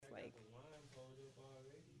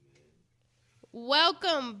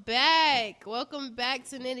Welcome back. Welcome back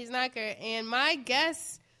to Nitty's Knocker. And my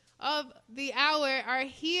guests of the hour are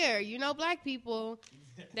here. You know, black people,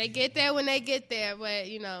 they get there when they get there. But,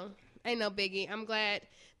 you know, ain't no biggie. I'm glad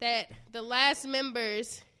that the last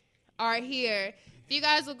members are here. If you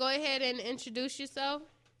guys will go ahead and introduce yourself.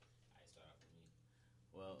 I start off with me.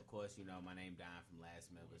 Well, of course, you know, my name Don from Last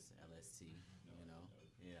Members, LST. You know,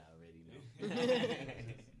 yeah, I already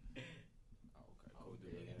know.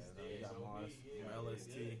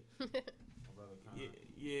 LST.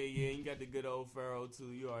 Yeah, you got the good old Pharaoh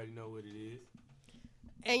too. You already know what it is.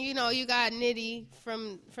 And you know, you got Nitty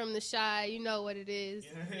from the Shy. You know what it is.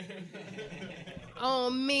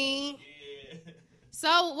 On me. Yeah.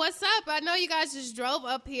 So what's up? I know you guys just drove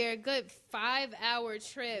up here. Good 5-hour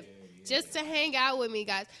trip just to hang out with me,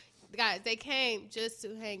 guys. Guys, they came just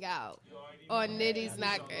to hang out on Nitty's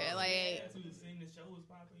Knocker. Like.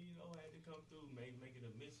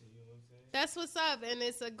 That's what's up, and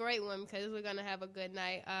it's a great one because we're going to have a good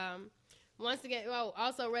night. Once again,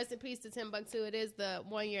 also rest in peace to Timbuktu. It is the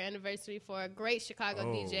 1-year anniversary for a great Chicago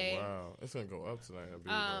DJ. Wow, it's going to go up tonight.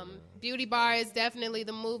 Beauty Bar is definitely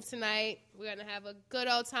the move tonight. We're going to have a good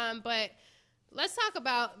old time, but let's talk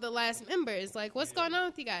about the last members. Like, what's going on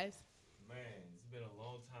with you guys? Man, it's been a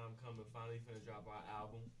long time coming. Finally finna drop our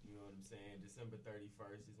album. You know what I'm saying? December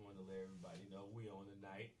 31st. Just wanted to let everybody know we on the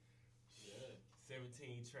night.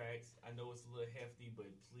 17 tracks. I know it's a little hefty,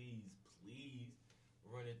 but please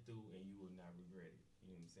run it through and you will not regret it.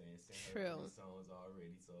 You know what I'm saying? True. Songs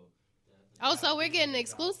already, so. Also, we're getting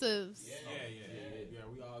exclusives. Yeah.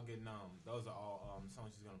 We all getting those are all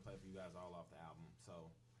songs she's gonna play for you guys all off the album.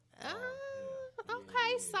 So.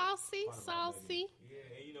 Okay, saucy.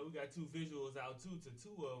 Yeah, and you know we got 2 visuals out too. To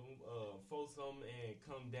 2 of them, Folsom and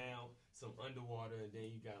Come Down. Some underwater, and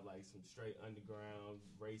then you got like some straight underground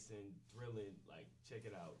racing, thrilling. Like, check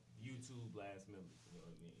it out. YouTube Last Members. You know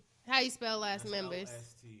what I mean? How you spell Last Members?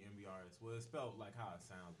 LSTMBRS. Well, it's spelled like how it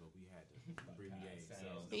sounds, but we had to abbreviate.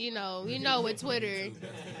 So. You know with Twitter.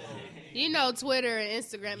 You know Twitter and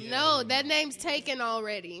Instagram. No, that name's taken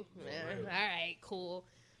already. All right, cool.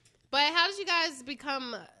 But how did you guys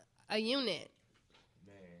become a unit?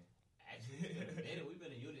 Man, actually, we've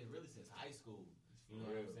been a unit really since high school. You know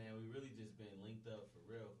what I'm saying? We really just been linked up for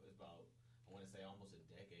real for about, I want to say, almost a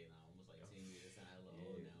decade now. Almost like 10 years. Sound a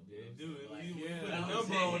little old now. Dude, like, you put a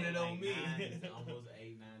number on it on me. Almost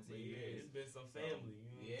 8, 9, 10 years. It's been some family.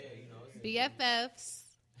 You know.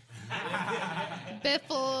 BFFs.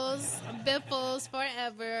 Biffles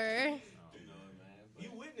forever. You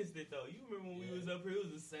witnessed it though. You remember when we was up here? It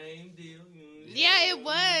was the same deal. Yeah, it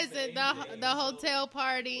was at the hotel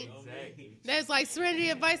party. Exactly. There's like, Serenity,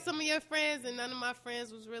 invite some of your friends, and none of my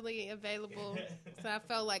friends was really available, so I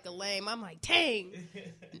felt like a lame. I'm like, dang,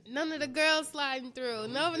 none of the girls sliding through.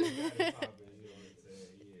 No, it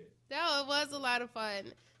was a lot of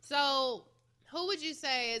fun. So, who would you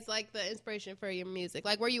say is like the inspiration for your music?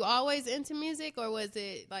 Like, were you always into music, or was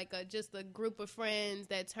it like just a group of friends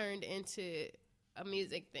that turned into a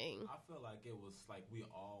music thing? I feel like it was like we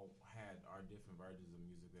all had our different versions of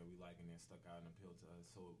music that we like and then stuck out and appealed to us.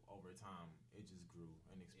 So over time, it just grew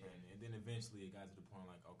and expanded. And then eventually it got to the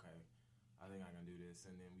point like, okay, I think I can do this.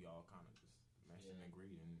 And then we all kind of just meshed and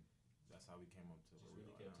agreed. And that's how we came up to where we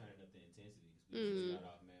really kept turning up the intensity. We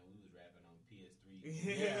started off, man, we was rapping on PS3.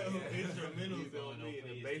 Instrumentals going on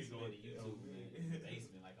in the basement. Going to YouTube, in the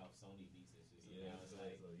basement, like off Sony beats and shit. So now it's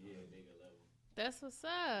like on a bigger level. That's what's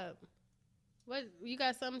up. What you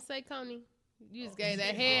got something to say, Coney? You just gave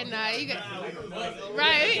that head nod. You got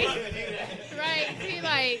right. He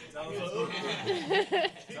like.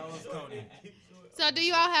 So, do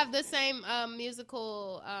you all have the same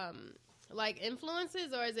musical like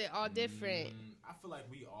influences, or is it all different? I feel like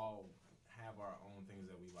we all have our own things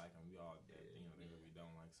that we like, and we all things that we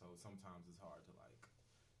don't like. So sometimes it's hard to like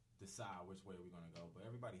decide which way we're gonna go. But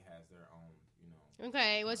everybody has their own,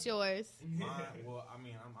 Okay, what's yours? Mine, well, I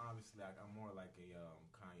mean, I'm obviously like I'm more like a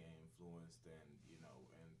Kanye influenced,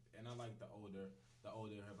 and I like the older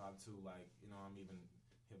hip hop too. Like I'm even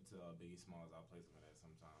hip to Biggie Smalls. I'll play some of that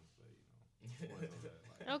sometimes, but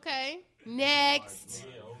Okay, next.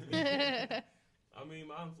 I mean,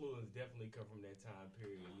 my influence definitely come from that time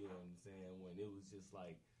period. You know what I'm saying? When it was just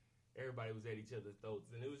like everybody was at each other's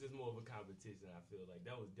throats, and it was just more of a competition. I feel like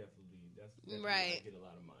that's definitely right. I get a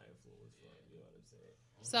lot of my influence from. You know what I'm saying?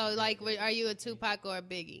 So, like, are you a Tupac or a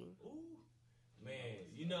Biggie? Ooh, man,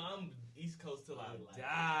 I'm East Coast till I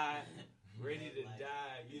die, ready to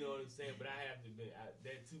die. You know what I'm saying? But I have to be.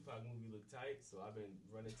 That Tupac movie looked tight, so I've been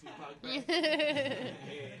running Tupac back,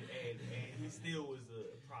 and he still was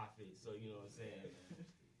a prophet. So you know what I'm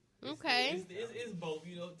saying? Okay. It's both,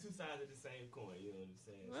 you know, two sides of the same coin. You know what I'm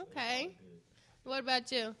saying? Okay. What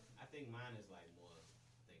about you? I think mine is like more.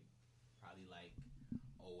 I think probably like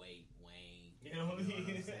 08 Wayne. You know what I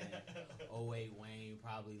mean? I'm saying? 08 Wayne,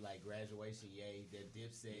 probably like graduation, yay, that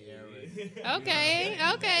Dipset era. Okay.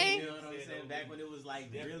 Okay. You know what I'm saying? Back when it was like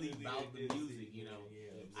really about the music, you know.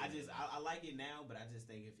 I like it now, but I just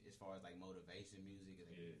think as far as like motivation music,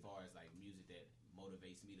 as far as like music that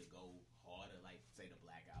motivates me to go harder, like say the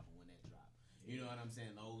Black Album when that dropped. You know what I'm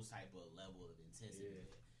saying? Those type of level of intensity.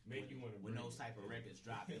 Make you want to. When those type of records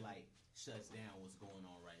drop, it like shuts down what's going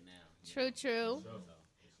on right now. True.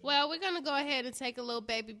 Well, we're gonna go ahead and take a little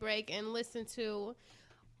baby break and listen to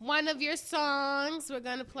one of your songs. We're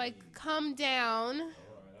gonna play "Come Down." All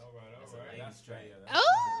right. That's straight.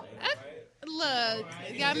 Oh, look,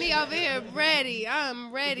 got me over here ready.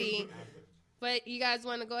 I'm ready. But you guys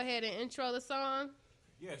want to go ahead and intro the song?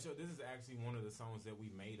 Yeah, sure. This is actually one of the songs that we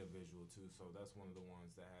made a visual to, so that's one of the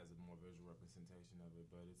ones that has a more visual representation of it.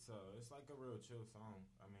 But it's like a real chill song.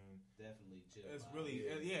 I mean, definitely chill. It's really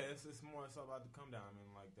it's more so about the come down. I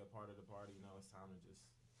mean, like that part of the party. You know, it's time to just.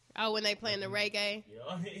 Oh, when they playing the reggae.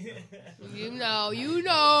 You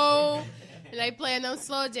know. They playing those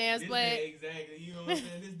slow jams, but exactly. You know what I'm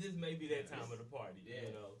saying? This may be that time of the party.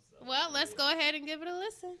 You know. So, well, let's go ahead and give it a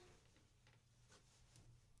listen.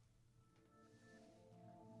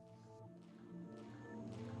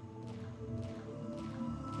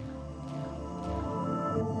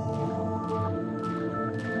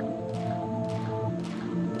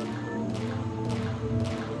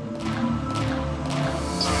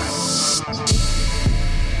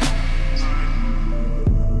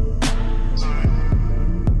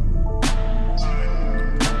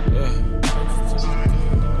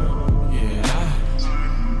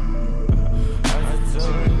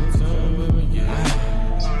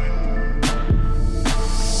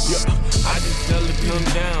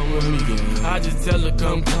 Tell her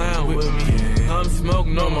come clown with me. I'm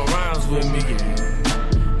smoking on my rounds with me.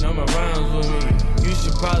 On my rounds with me. You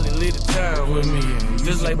should probably leave the town with me.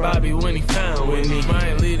 Just like Bobby when he found with me.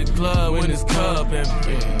 Might leave the club when it's club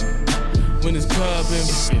empty. When it's club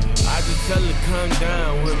empty. I just tell her come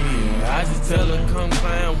down with me. I just tell her come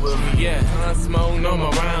clown with me. Yeah, I'm smoking on my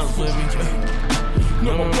rounds with me.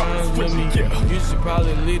 No more rounds with me. You should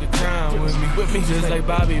probably leave the town with me. Just like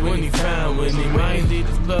Bobby when he found with me. Might leave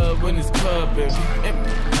this club when it's club empty.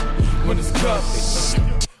 When it's club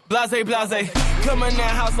empty. Blase, come in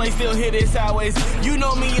that house like still hit it sideways. You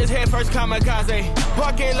know me as head first kamikaze.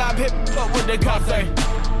 Parking lot hip up with the cops say.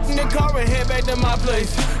 In the car and head back to my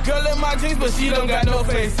place. Girl in my jeans, but she don't got no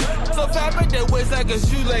face. So fat, but that waist like a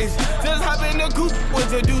shoelace. Just hop in the coupe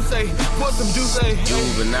with a Douce. Want some Douce.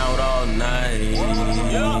 You've been out all night.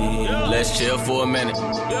 Let's chill for a minute.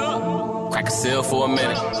 Crack a seal for a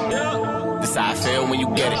minute. This how I feel when you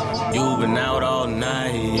get it. You've been out all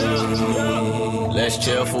night. Let's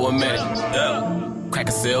chill for a minute. Crack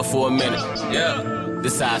a seal for a minute.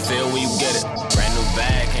 This how I feel when you get it. Brand new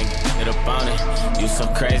bag, can't get up on it. You so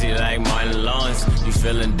crazy like Martin Lawrence. You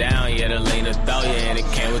feeling down, yeah, the lean to throw you. And it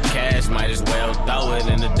came with cash, might as well throw it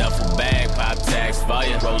in the duffel bag. Pop tax for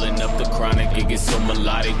you. Rolling up the chronic, it gets so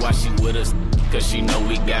melodic. Why she with us? Cause she know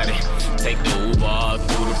we got it. Take the Uber all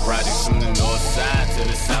through the projects from the north side to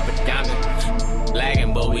the south of Compton.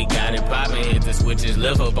 Lagging, but we got it poppin'. Hit the switches,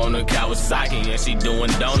 lift up on the Kawasaki. And she doing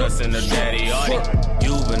donuts in her daddy Audi.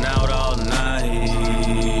 You been out all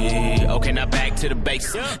night. Okay, now back to the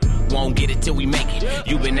basics. Won't get it till we make it.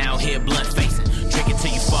 You been out here blunt facing. Drink it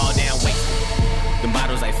till you fall down wasted. Them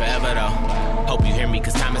bottles ain't forever though. Hope you hear me,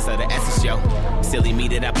 cause time is of the essence, yo. Silly me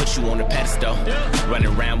that I put you on the pedestal.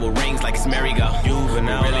 Running around with rings like it's merry-go. You been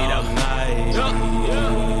out really all night.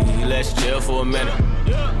 Let's chill for a minute.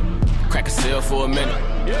 Crack a seal for a minute.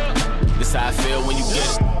 This how I feel when you get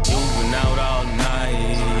it. You been out all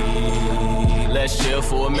night. Let's chill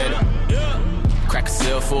for a minute. Crack a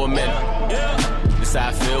seal for a minute. This how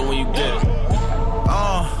I feel when you get it.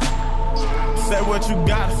 Say what you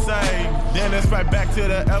gotta say. Then it's right back to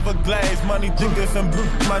the Everglades. Money, thinkers, and brute,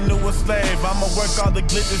 my newest slave. I'ma work all the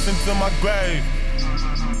glitches into my grave.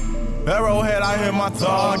 Arrowhead, I hit my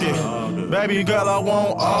target. Baby girl, I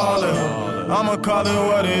want all of it. I'ma call it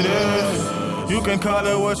what it is. You can call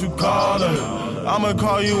it what you call it. I'ma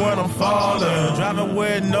call you when I'm falling. Driving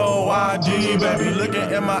with no ID, baby, looking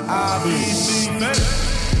in my IBC.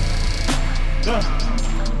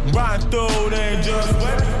 Riding through, they just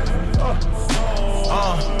wait. I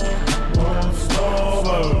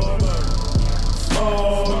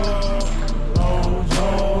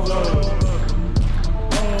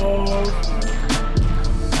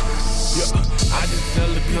just tell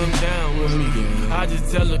her come down with me. I just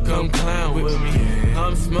tell her come clown with me.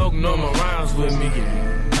 I'm smoke, know my rhymes with me.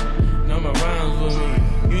 Know my rhymes with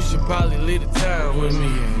me. You should probably leave the town with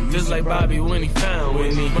me. Just like Bobby when he found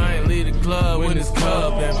with me. Might leave the club when it's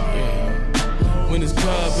club empty. When it's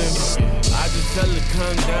club empty. I just tell her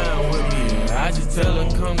come down with me. I just tell her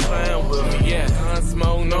come clown with me. Yeah, I'm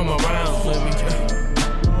smoke, know my rhymes with me.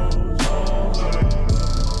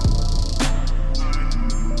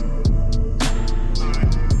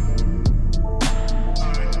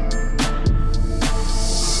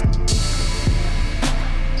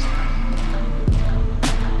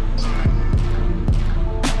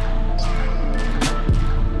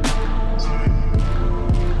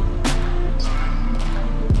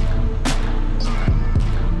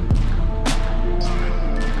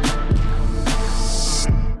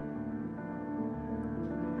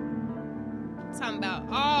 Talking about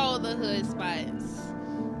all the hood spots.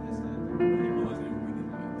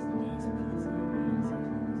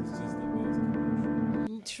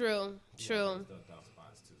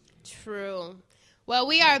 True. Well,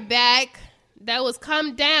 we are back. That was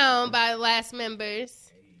Come Down by the last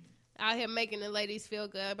members. Out here making the ladies feel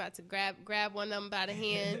good. About to grab one of them by the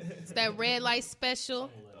hand. It's that red light special.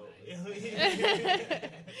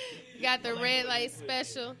 Got the red light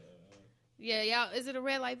special. Yeah, y'all. Is it a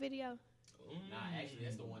red light video? Nah, actually,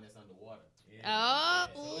 that's the one that's underwater. Yeah.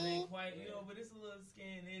 Oh. So it ain't quite, but it's a little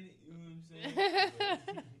skin in it. You know what I'm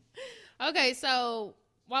saying? Okay, so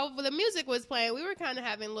while the music was playing, we were kind of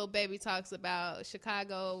having little baby talks about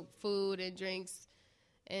Chicago food and drinks.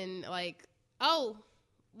 And like, oh,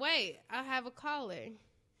 wait, I have a caller.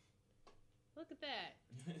 Look at that.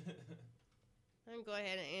 Let me go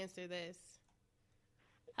ahead and answer this.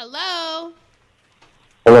 Hello.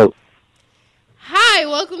 Hello. Hi,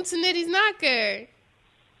 welcome to Nitty's Knocker.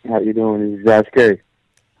 How you doing? This is Josh K.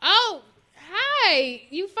 Oh, hi.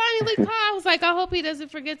 You finally called. I was like, I hope he doesn't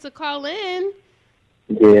forget to call in.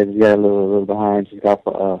 Yeah, just got a little behind. Just got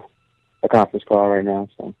a conference call right now.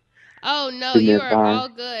 So. Oh, no, you are all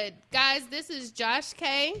good. Guys, this is Josh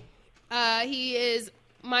K. He is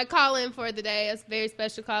my call-in for the day. It's a very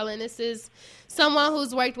special call-in. This is someone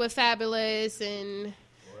who's worked with Fabulous and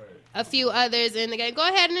a few others in the game. Go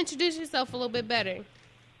ahead and introduce yourself a little bit better.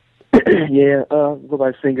 Yeah, go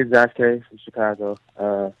by singer Josh K from Chicago.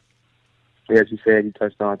 As you said, you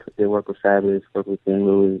touched on they work with Fabulous, work with King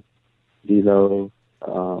Louis, D-Lo,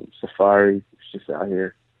 Safari. It's just out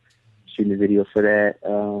here shooting a video for that.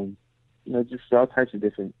 Just all types of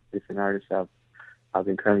different artists I've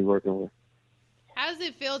been currently working with. How does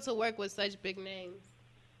it feel to work with such big names?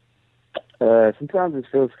 Sometimes it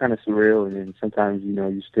feels kind of surreal, and then sometimes,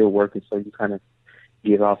 you're still working, so you kind of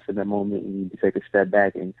get off in that moment and you take a step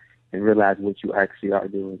back and realize what you actually are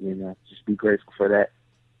doing, and just be grateful for that.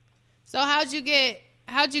 So how'd you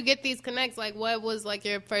get these connects? Like, what was like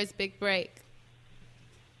your first big break?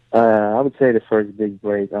 I would say the first big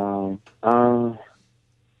break. I've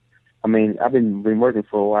been working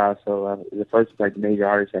for a while, so the first major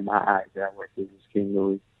artist in my eyes that I worked with was King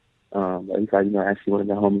Louis. He's actually one of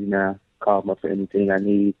the homies now. Call him up for anything I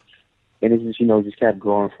need, and it's just just kept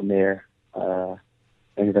growing from there.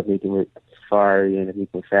 Ended up meeting with Safari and meeting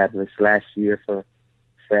with Fabulous last year for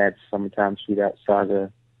Fab's Summertime Shootout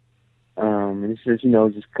Saga. And it's just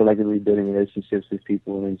just collectively building relationships with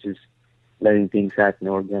people and just letting things happen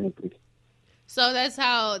organically. So that's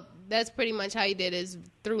pretty much how you did, is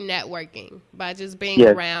through networking, by just being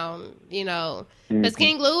around, because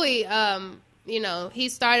King Louis, he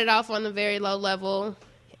started off on a very low level,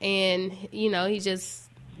 and, he just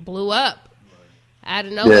blew up out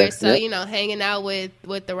of nowhere. So, hanging out with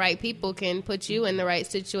the right people can put you in the right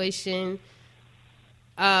situation.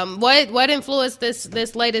 What influenced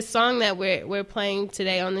this latest song that we're playing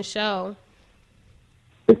today on the show?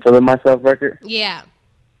 The Feeling Myself record? Yeah.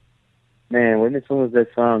 Man, when it was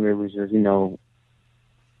that song, it was just, I don't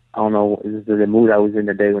know, it was the mood I was in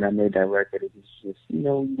the day when I made that record. It was just,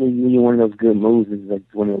 when you're one of those good moods, it's like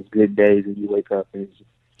one of those good days and you wake up and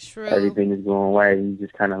everything is going right and you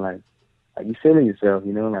just kind of like you feeling yourself,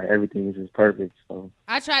 like everything is just perfect. So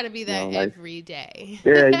I try to be that every day.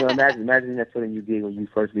 Yeah, imagine that feeling you get when you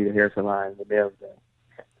first leave the hair salon and the nails done.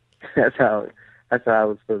 That's how I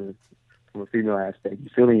was feeling from a female aspect. You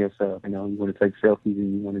feeling yourself, you want to take selfies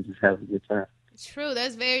and you want to just have a good time. True,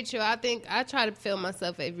 that's very true. I think I try to feel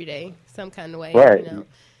myself every day, some kind of way. Right.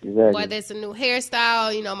 Exactly. Whether it's a new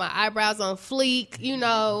hairstyle, my eyebrows on fleek,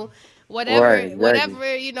 whatever,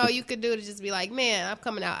 whatever, you could do to just be like, man, I'm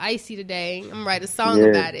coming out icy today. I'm going to write a song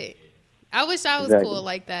about it. I wish I was cool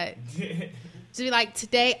like that. To be like,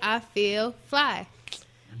 today I feel fly.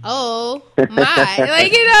 Oh, my.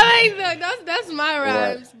 That's my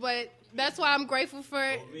rhymes. But That's why I'm grateful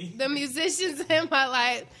for the musicians in my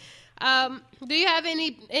life. Do you have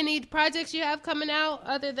any projects you have coming out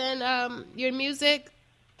other than your music?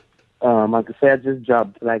 Like I said, I just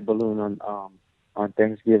dropped Black Balloon on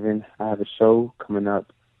Thanksgiving. I have a show coming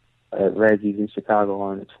up at Reggie's in Chicago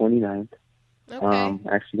on the 29th. Okay.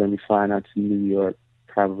 Actually going to be flying out to New York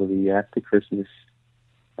probably after Christmas,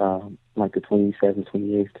 like the 27th,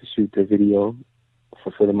 28th, to shoot the video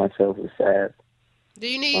for Feeling Myself with Fab. Do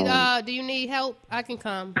you need help? I can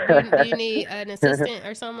come. Do you need an assistant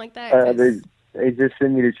or something like that? They just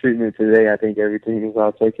sent me the treatment today. I think everything is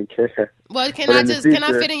all taken care of. Well, can I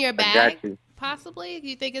fit in your bag? Possibly. Do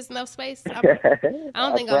you think it's enough space? I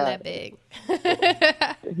don't think I'm that big.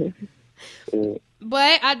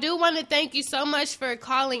 But I do want to thank you so much for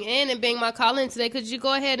calling in and being my call-in today. Could you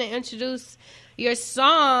go ahead and introduce your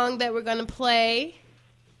song that we're going to play?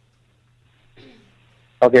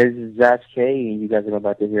 Okay, this is Josh K, and you guys are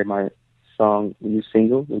about to hear my song, new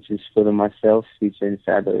single, which is Feeling Myself, featuring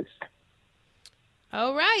Fabulous.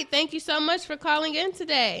 All right. Thank you so much for calling in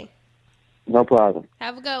today. No problem.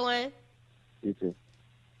 Have a good one. You too.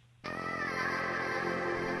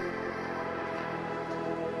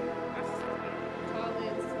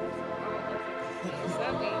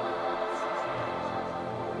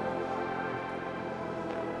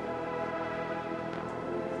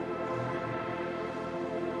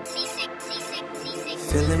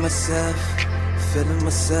 Feeling myself, feeling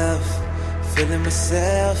myself, feeling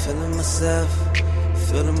myself, feeling myself,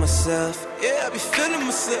 feeling myself. Yeah, I be feeling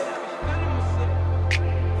myself.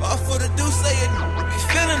 All for the do saying, be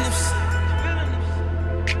feeling themselves.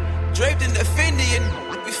 Draped in that Fendi and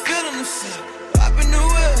be feeling themselves. Up in the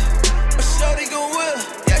well, my shorty gon' well.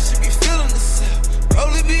 Yeah, she be feeling herself.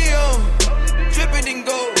 Rollie be on, dripping in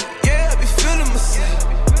gold. Yeah, I be feeling myself.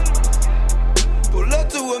 Pull up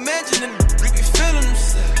to a mansion and be feeling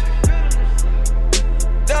themselves.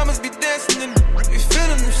 Diamonds be dancing and be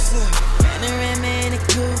feeling themselves. Panorama in a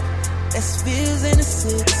coupe, that's feels in the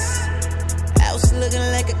six. House looking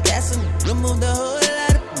like a castle, remove the whole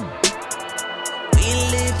lot of. We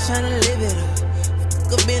live tryna live it up.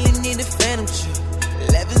 Fuck a Billy, need a phantom trip.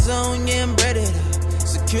 11's on, yeah, I'm breaded up.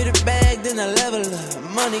 Secure the bag, then I level up.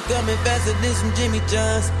 Money coming faster than some Jimmy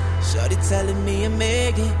Johns. Shorty telling me I'm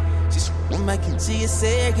Megan. She's Mikey, she a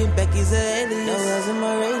second. Becky's a alien. No one's in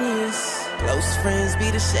my radius. Close friends be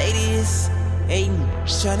the shadiest. Hating,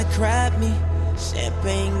 tryna crop me.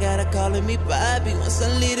 Champagne got her calling me Bobby. Once I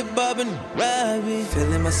leave the Bob and Robbie.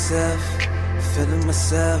 Feeling myself, feeling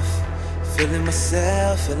myself, feeling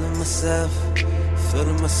myself, feeling myself,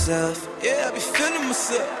 feeling myself. Yeah, I be feeling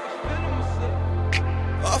myself.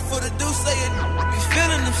 All for the do saying, be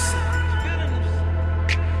feeling themselves.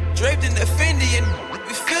 Draped in that Fendi and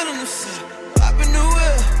be feeling themselves. Up in the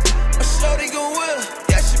well, my shorty gon' well.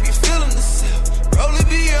 Yeah, she be feeling herself. Rollie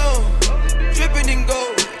be on, dripping in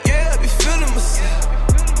gold. Yeah, I be feeling myself.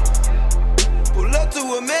 Pull up to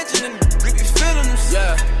a mansion and be feeling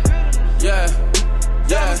themselves.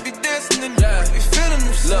 Diamonds be dancing and be feeling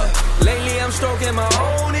themselves. Look, lately I'm stroking my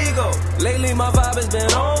own ego. Lately my vibe has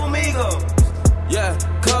been on me go. Yeah,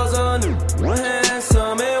 cause I'm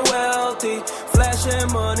handsome and wealthy.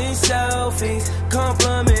 Flashing money selfies.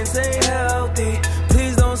 Compliments ain't healthy.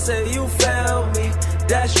 Please don't say you failed me.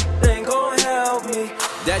 That shit ain't gon' help me.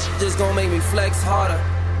 That shit just gon' make me flex harder.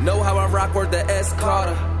 Know how I rock, work the S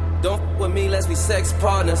Carter. Don't f with me, let's be sex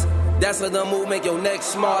partners. That's how the move, make your neck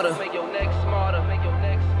smarter. Make your neck smarter, make your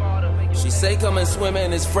neck smarter. She say come and swim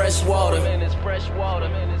in this fresh water. I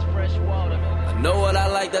know what I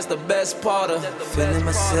like, that's the best part of. Feeling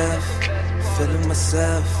myself, feeling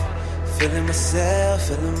myself, feeling myself,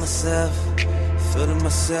 feeling myself, feeling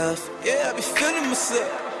myself. Yeah, I be feeling myself.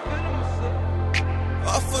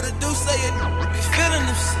 All for the do saying, be feeling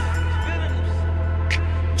themselves.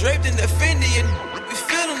 Draped in that Fendi and be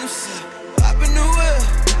feeling themselves. Up in the well,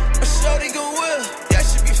 my shorty gon' well. Yeah,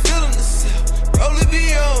 she be feeling herself. Rollie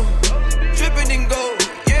be on, dripping in gold.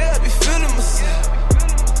 Yeah, I be feeling myself.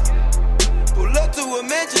 Pull up to a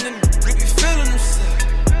mansion and be feeling themselves.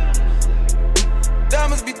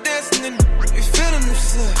 Diamonds be dancing and be feeling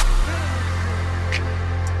themselves.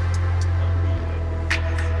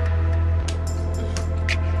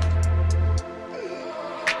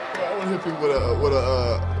 Hit people with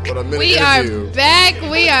a minute We interview. are back.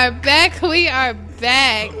 We are back. We are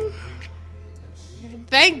back.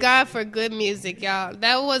 Thank God for good music, y'all.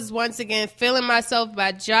 That was once again Feeling Myself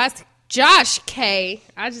by Josh K.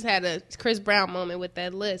 I just had a Chris Brown moment with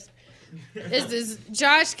that list. This is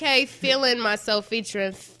Josh K. Feeling Myself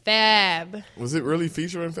featuring Fab. Was it really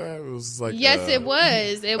featuring Fab? It was like Yes, it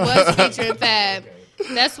was. It was featuring Fab.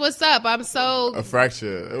 That's what's up. I'm so A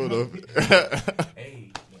fracture. It would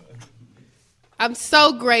Hey, I'm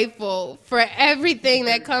so grateful for everything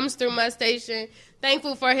that comes through my station.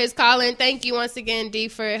 Thankful for his call-in. Thank you once again, D,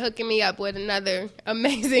 for hooking me up with another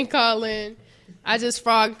amazing call-in. I just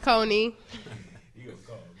frogged Coney.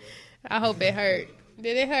 I hope it hurt.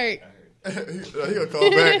 Did it hurt? he gonna call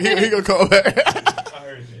back. He gonna call back. I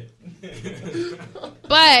heard it.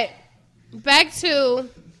 But back to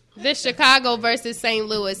the Chicago versus St.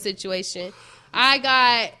 Louis situation. I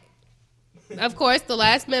got, of course, the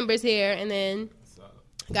last members here, and then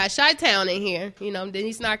got Chi-Town in here. You know,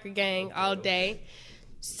 Denny's Knocker Gang all day.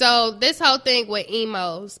 So this whole thing with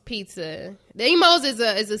Emo's Pizza. The Emo's is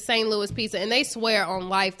a St. Louis pizza, and they swear on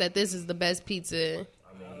life that this is the best pizza.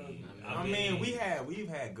 I mean, we've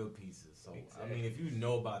had good pieces. So I mean, if you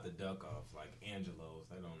know about the duck off, like Angelo's,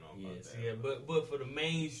 they don't know about that. Yeah, but for the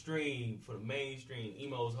mainstream,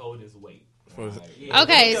 Emo's hold his weight.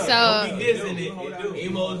 Okay, so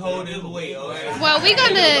Emo's hold his weight. well, we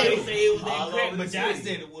gonna. But y'all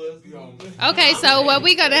said it was. Okay, so what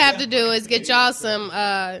we gonna have to do is get y'all some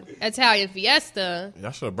Italian Fiesta.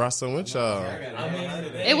 Y'all should have brought some with y'all.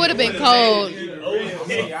 It would have been cold.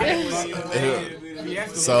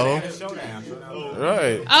 So,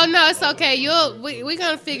 right. Oh no, it's okay. We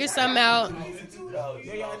gonna figure something out.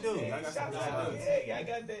 Yeah, y'all do. Y'all got some I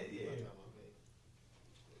got that. Yeah.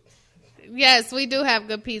 Yes, we do have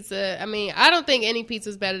good pizza. I mean, I don't think any pizza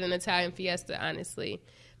is better than Italian Fiesta, honestly,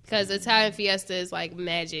 because Italian Fiesta is like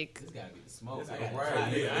magic. It's gotta be the smoke. It's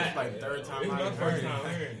like third time I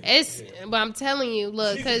heard It's, but I'm telling you,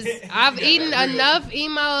 look, because I've eaten enough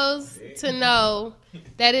Emos to know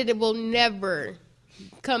that it will never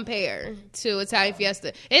compare to Italian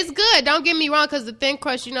Fiesta. It's good, don't get me wrong, because the thin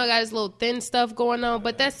crust, you know, got this little thin stuff going on,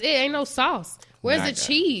 but that's it. Ain't no sauce. Where's the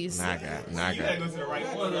cheese? Where's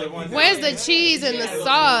the cheese and the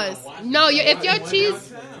sauce? No, if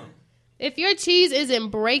your cheese isn't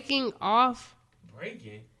breaking off,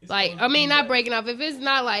 like, I mean, not breaking off. If it's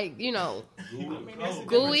not like, you know,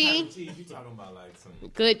 gooey,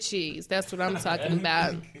 good cheese. That's what I'm talking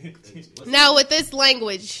about. Now with this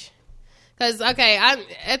language, because okay,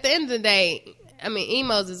 at the end of the day, I mean,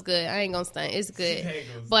 Emo's is good. I ain't gonna stunt. It's good,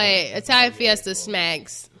 but Italian Fiesta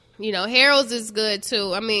smacks. You know, Harold's is good,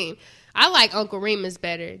 too. I mean, I like Uncle Remus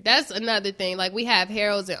better. That's another thing. Like, we have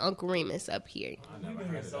Harold's and Uncle Remus up here. We've been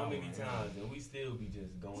here so many times, and we still be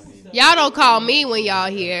just going in. Y'all don't call me when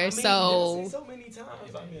y'all here, so. So many times.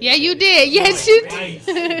 Yeah, you did. Yes, you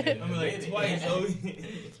did. I mean, like twice.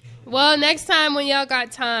 Well, next time when y'all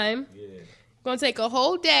got time, gonna take a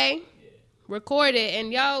whole day, record it,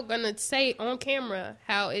 and y'all gonna say on camera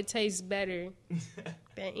how it tastes better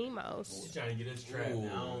than Emo's. Trying to get us trapped. I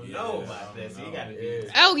don't know about that. So you gotta do.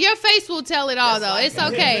 Oh, your face will tell it all, though. It's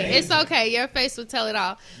okay. It's okay. Your face will tell it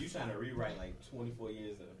all. You trying to rewrite like 24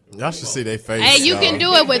 years of. Y'all should see their face. Hey, you can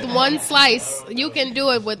do it with one slice. You can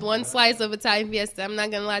do it with one slice of Italian Fiesta. I'm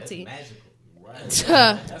not gonna lie to you.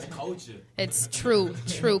 That's culture. It's true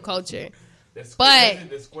culture. But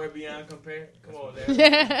the square beyond compare. Come on,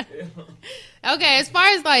 there. Okay, as far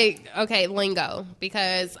as like lingo,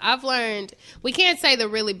 because I've learned we can't say the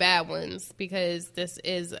really bad ones because this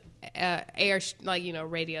is air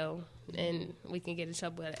radio, and we can get in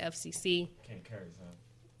trouble with the FCC. Can't curse, huh?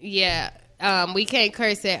 Yeah, we can't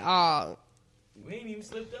curse at all. We ain't even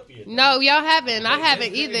slipped up yet. No, y'all haven't. I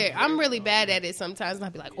haven't either. I'm really bad at it sometimes. And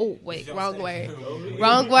I'll be like, oh, wait, wrong word.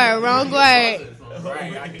 Wrong word.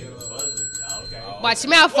 Watch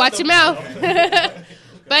your mouth.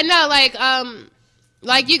 But no,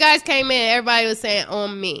 like you guys came in, everybody was saying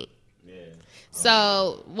on me. Yeah.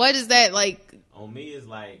 So what is that like? On me is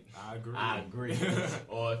like, I agree.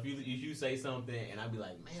 Or if you say something and I be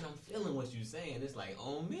like, man, I'm feeling what you're saying. It's like,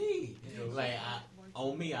 on me. Like,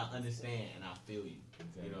 on me, I understand and I feel you.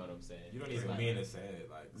 You know what I'm saying? You don't even mean to say it.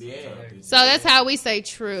 Like, yeah. So that's how we say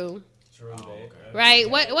true. True, okay. Right?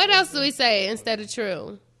 What else do we say instead of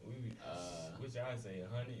true? Which I say,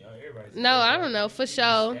 honey. Everybody. No, I don't know. For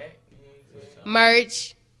sure.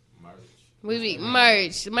 Merch. We be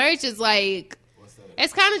merch. Merch is like,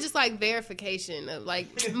 it's kind of just like verification of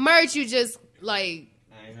like merch. You just like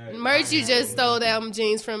merch. You just stole them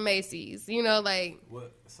jeans from Macy's. You know, like.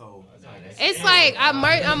 What? So it's like I'm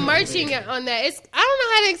merching on that. It's I don't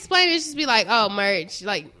know how to explain it. It's just be like, oh, merch,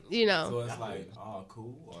 like you know. So it's like, oh,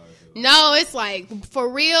 cool. Or no, it's like for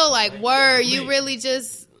real. Like word, you really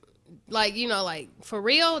just like you know, like for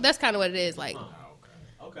real. That's kind of what it is. Like.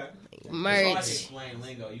 Okay. Merch. It's hard to explain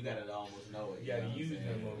lingo. You gotta almost know it. You gotta use them.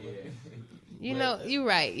 You know, you're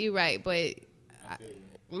right. But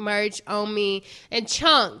merch on me and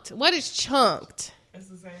chunked. What is chunked? That's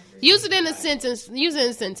the same thing. Use it in a sentence. Use it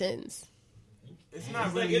in a sentence. It's not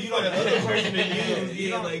It's really. like, You it's for don't. the other person to use. You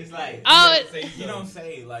Yeah, don't- like, it's like. Oh, you say You don't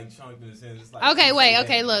say like chunk in the sense. It's like Okay, you wait. say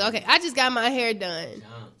Okay, that. look. Okay, I just got my hair done.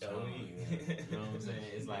 Chunk. You know what I'm saying?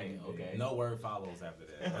 It's like, okay. No word follows after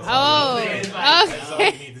that. That's Oh, all you need. That's all you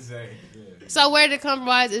okay. need to say. Yeah. So where did it come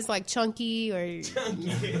from? It's like chunky or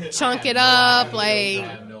chunk it I up, like.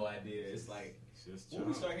 have no idea. It's like when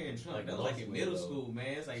we start hearing chunk, that was like in middle school,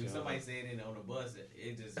 man. It's like when somebody said it on the bus,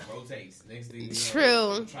 it just rotates. Next thing you know,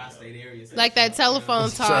 True. Tri-state area. Like that telephone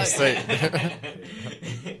talk. Tri-state.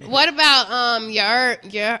 What about you heard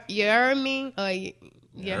me? Or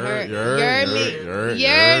you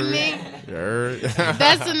heard me?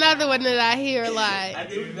 That's another one that I hear a lot. I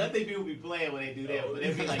think people be playing when they do that, but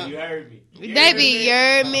they be like, "You heard me." They be, you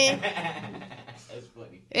heard me? That's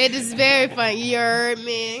funny. It is very funny. You heard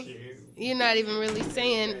me? You're not even really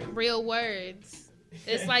saying real words.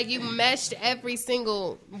 It's like you meshed every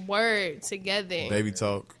single word together. Baby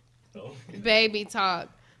talk. Baby talk.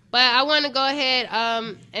 But I want to go ahead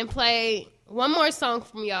and play one more song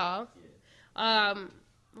from y'all.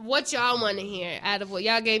 What y'all want to hear out of what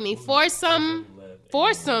y'all gave me? Foursome.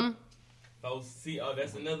 See, oh,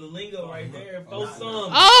 that's another lingo right there. Foursome.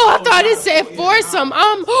 Oh, I thought it said foursome.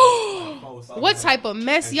 What type of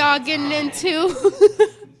mess y'all getting into?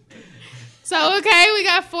 So, okay, we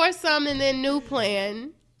got foursome and then new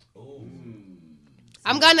plan.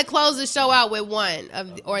 I'm going to close the show out with one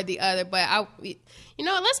or the other, but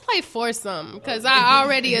let's play foursome because I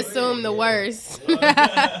already assumed the worst.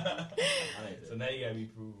 So now you gotta be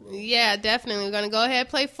proved wrong. Yeah, definitely. We're going to go ahead and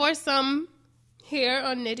play foursome here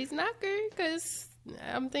on Nitty's Knocker because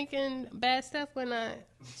I'm thinking bad stuff when I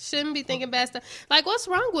shouldn't be thinking bad stuff. Like, what's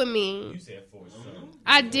wrong with me? You said foursome.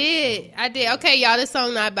 I did. Okay, y'all, this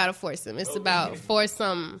song not about a foursome. It's about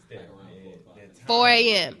foursome. 4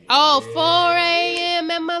 a.m. Oh, 4 a.m.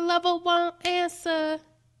 and my lover won't answer.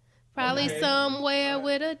 Probably somewhere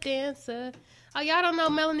with a dancer. Oh, y'all don't know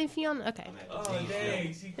Melanie Fiona? Okay. Oh,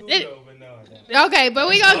 dang. She cool though, but no. Okay, but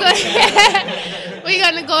we're going to go ahead. We're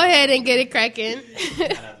going to go ahead and get it cracking.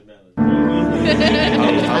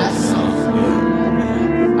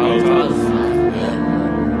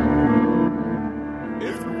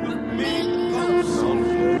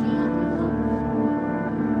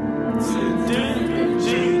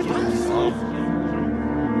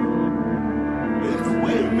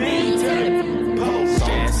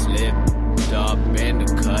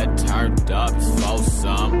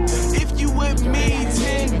 If you with me,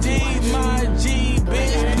 10D, my G,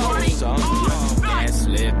 bitch, post Gas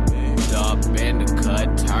slipped up in the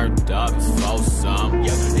cut, turned up for some.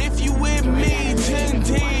 If you with me,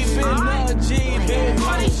 10D, my G, bitch,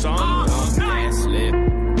 post Gas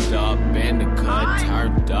slipped up in the cut,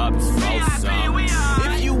 turned up for some.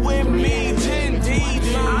 If you with me,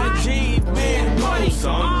 10D, my G, bitch, post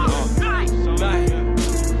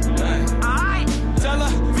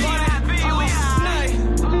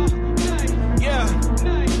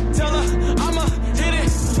Tell her, I'ma hit it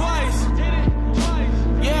twice.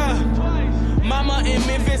 Yeah. Mama in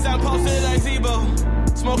Memphis, I posted like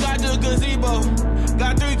Zebo. Smoke out the gazebo.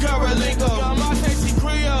 Got 3 Carolinko. Got my sexy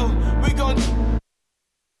Creole. We gon'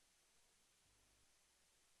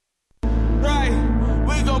 right.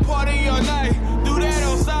 We gon' party all night. Do that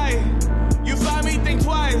on sight. You find me, think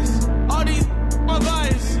twice. All these my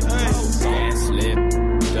vice. Gas slipped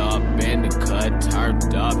up in the cut,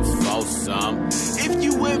 turned up for some. If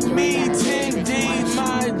you with me, 10D,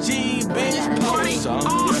 my G, bitch,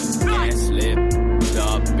 post Gas slipped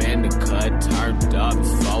up in the cut, turned up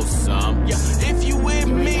for some. If you with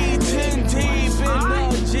me, 10D, my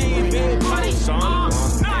G, bitch,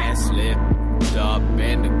 post Gas slipped up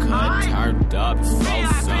in the cut, turned up for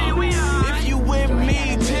some. If you with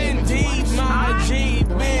me, 10D, my G,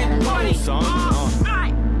 bitch, post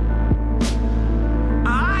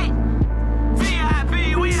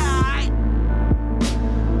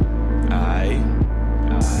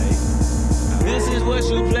This is what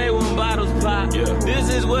you play when bottles pop. Yeah. This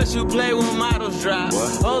is what you play when models drop.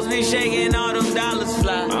 Hoes be shaking, all them dollars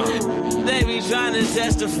fly. They be trying to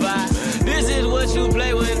testify. This is what you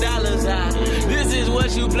play when dollars high. This is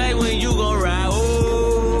what you play when you gon' ride.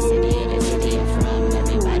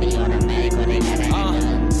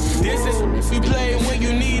 This is you play when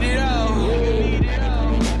you need it all.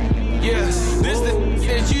 Yeah, this is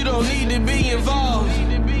that you don't need to be involved.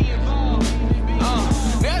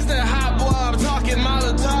 That's the hot boy, I'm talking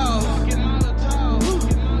Molotov.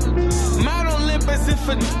 Mount Olympus if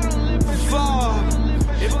a fall.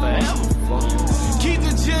 Keep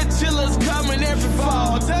the chinchillas coming every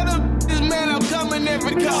fall. Tell them this man I'm coming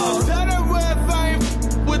every call. Tell them where if I ain't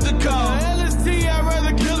with the call. LST, I'd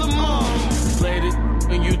rather kill them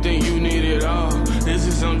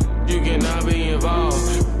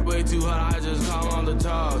involved. Way too hot, I just call on the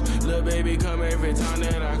talk. Little baby come every time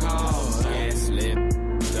that I call. Yeah, slipped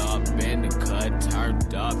up in the cut,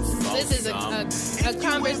 turned up. This is a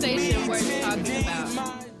conversation worth talking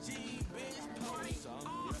about.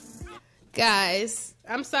 Guys,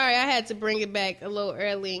 I'm sorry I had to bring it back a little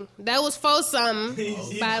early. That was For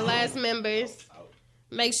Something by Last Members.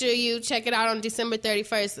 Make sure you check it out on December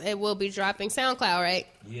 31st. It will be dropping SoundCloud, right?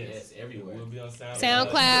 Yes, everywhere. We'll be on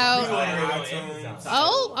SoundCloud.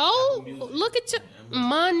 Oh, look at your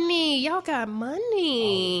money. Y'all got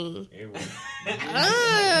money.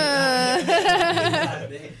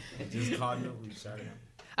 Just called up. We shot it.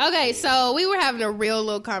 Okay, so we were having a real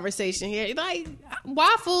little conversation here. Like,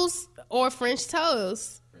 waffles or French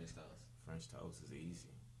toast? French toast is easy.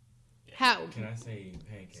 How? Can I say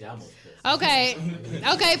pancakes? Okay,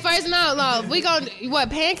 first, no. We gonna, what,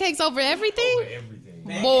 pancakes over everything? Over everything.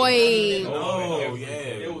 Boy. Oh,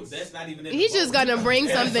 yeah. That's not even He's just gonna bring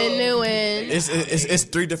something new in. It's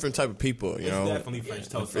three different type of people, you know. It's definitely French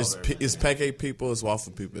toast. It's pancake people, it's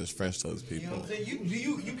waffle people, it's French toast people. You know what I'm saying?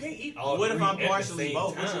 You can't eat all what if three I'm at partially the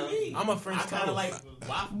both? same What you time. mean? I'm a French I kind of toast. like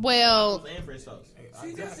waffles Well, and French toast.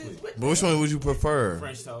 But which one would you prefer?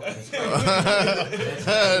 French toast.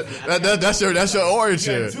 That's your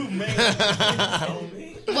origin.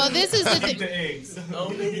 well, this is the thing. The eggs. Oh,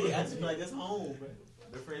 me. I just feel like that's home, bro.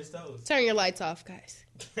 The French toast. Turn your lights off, guys.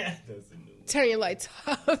 Turn your lights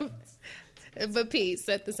off. But peace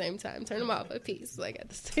at the same time. Turn them off, but peace, like at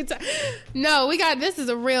the same time. No, this is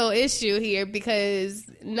a real issue here because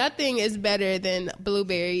nothing is better than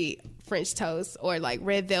blueberry French toast or like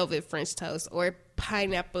red velvet French toast or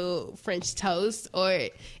pineapple French toast or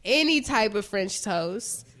any type of French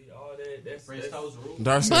toast. That's French toast rule.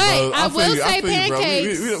 Darcy, But bro, I will you, say feel you, bro.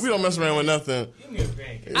 pancakes. We don't mess around with nothing. Give me a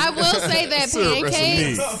pancake. I will say that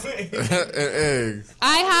pancakes. and eggs.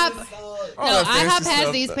 IHOP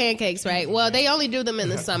has these pancakes, right? Well, they only do them in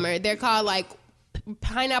the summer. They're called like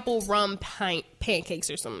pineapple rum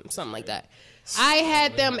pancakes or something like that. I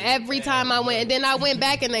had them every time I went, and then I went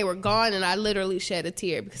back and they were gone, and I literally shed a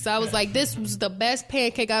tear because I was like, this was the best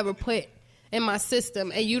pancake I ever put in my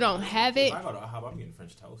system, and you don't have it. I go to IHOP, I'm getting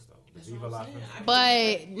French toast though.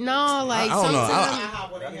 But no, like I don't know.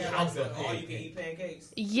 sometimes. All you can eat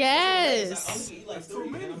pancakes. Yes.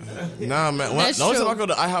 Nah, man. That's The only true. time I go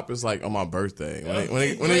to IHOP is like on my birthday. When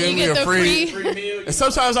they When give you me get a the free free- and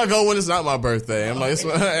sometimes I go when it's not my birthday. I'm like, it's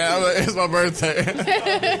my birthday.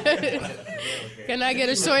 Can I get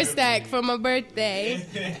a short stack for my birthday?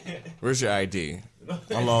 Where's your ID?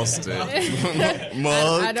 I lost it.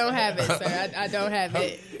 I don't have it, sir. I don't have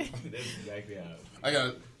it. That's exactly how.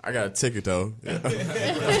 I got a ticket though. I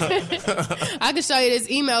can show you this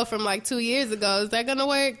email from like 2 years ago. Is that gonna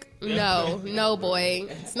work? No, boy.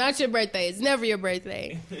 It's not your birthday. It's never your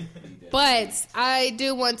birthday. But I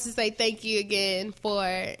do want to say thank you again for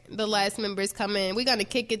the last members coming. We're gonna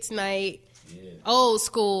kick it tonight. Yeah. Old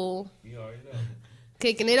school. You already know.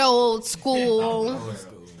 Kicking it old school.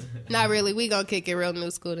 Not really. We gonna kick it real new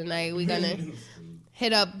school tonight. We gonna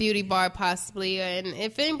hit up Beauty Bar possibly. And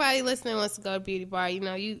if anybody listening wants to go to Beauty Bar, you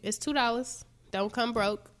know, it's $2. Don't come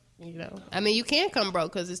broke. You know, I mean, you can come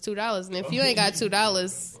broke because it's $2. And if you ain't got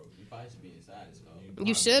 $2,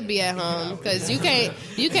 you should be at home because you can't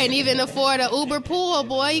even afford an Uber pool,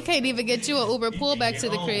 boy. You can't even get you an Uber pool back to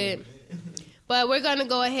the crib. But we're gonna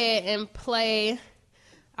go ahead and play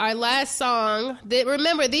our last song.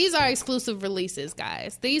 Remember, these are exclusive releases,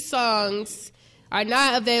 guys. These songs are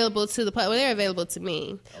not available to the public. Well, they're available to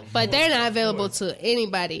me, but they're not available to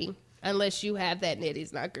anybody unless you have that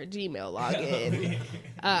Nitty's Knocker Gmail login.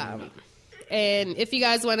 And if you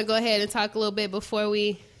guys want to go ahead and talk a little bit before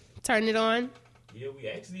we turn it on. Yeah, we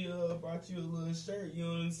actually brought you a little shirt, you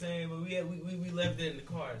know what I'm saying? But we left it in the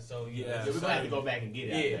car, so yeah. We're gonna have to go back and get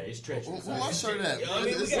it out there. It's treacherous. Where my shirt at? I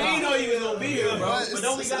mean, we didn't know you was gonna be here, bro. But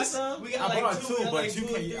don't we got some? We got I brought like two, but you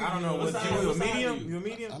can't. I don't know. What you a medium? You a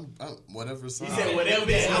medium? I'm whatever size. He said whatever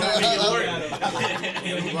that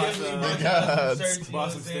is.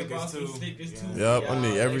 Bought some stickers too. Yep, I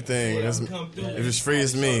need everything. If it's free,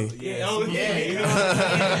 it's me.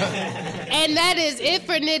 And that is it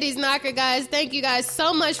for Nitty's Knocker, guys. Thank you guys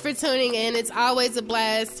so much for tuning in. It's always a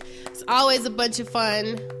blast. It's always a bunch of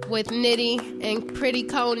fun with Nitty and Pretty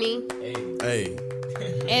Coney. Hey.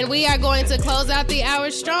 And we are going to close out the hour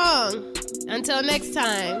strong. Until next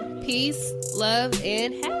time, peace, love,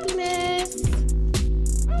 and happiness.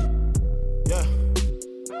 Yeah.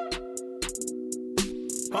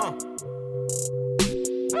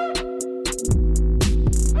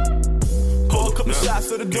 Pour a couple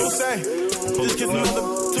shots of the Douce. Just kiss another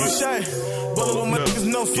touche. Bullet with my niggas,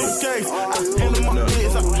 no suitcase. I handle my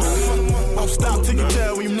kids, I stop till you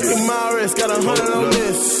tell when you look at my wrist. Got 100 on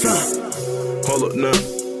this. Hold up now,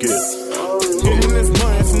 get it. Getting this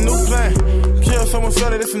money, it's a new plan. Kill someone,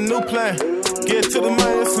 son, it's a new plan. Get to the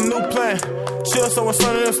money, it's a new plan. Chill someone,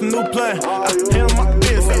 son, it's a new plan. I handle my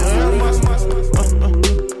business.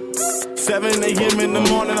 7 a.m. in the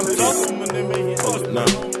morning, I'm talking. Hold up now,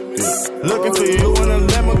 get it. Looking for you in a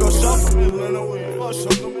lemon, go shuffle.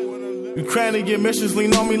 You crying to get missions,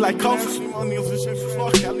 lean on me like coaches. I'm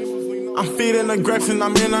feeding the grapes and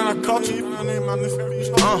I'm in on a culture.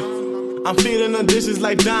 I'm feeding the dishes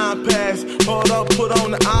like Dime Pass. Hold up, put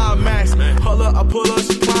on the IMAX. Hold up, I pull up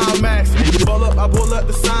the Climax. Pull up, I pull up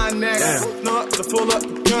the Signax. No, to pull up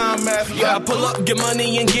the Climax. Yeah, I pull up, get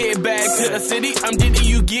money and get back to the city. I'm Diddy,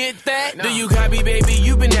 you get that? Do you copy, baby?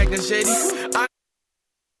 You been acting shady.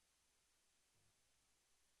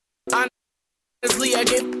 Honestly, I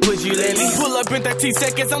get with you lately. Pull up in 13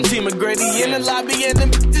 seconds, I'm Team McGrady. In the lobby and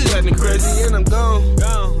them bitches acting crazy. And I'm gone.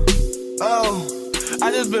 Oh, I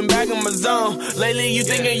just been back in my zone. Lately, you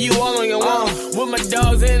thinking you all on your own. With my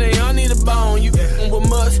dogs in, they all need a bone. You with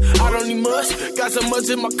much, I don't need much. Got so much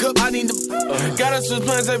in my cup, I need to. Gotta switch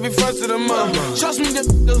plans every first of the month. Trust me, the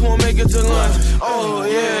just won't make it to lunch. Oh,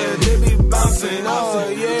 yeah, they be bouncing. Oh,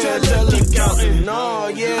 yeah, tell her counting. Oh,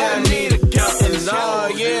 yeah, I need accountants. Oh,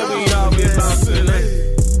 yeah, we all be bouncing.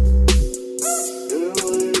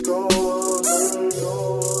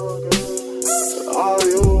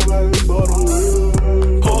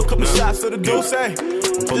 Shots to the Deuce,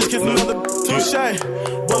 just kiss another touche.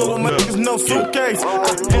 Roll with my niggas, no suitcase. I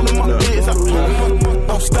handle my biz,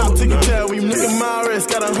 don't stop till you tell when you look at my wrist.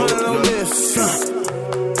 Got 100 on this.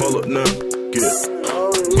 Hold up now, get it.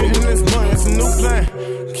 Getting this money, it's a new plan.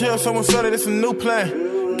 Kill someone, son, it's a new plan.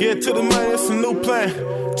 Get to the money, it's a new plan.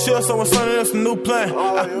 Chill someone, son, it's a new plan.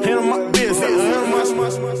 I handle my biz,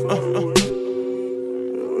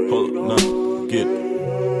 Hold up now, get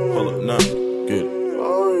it. Hold up now.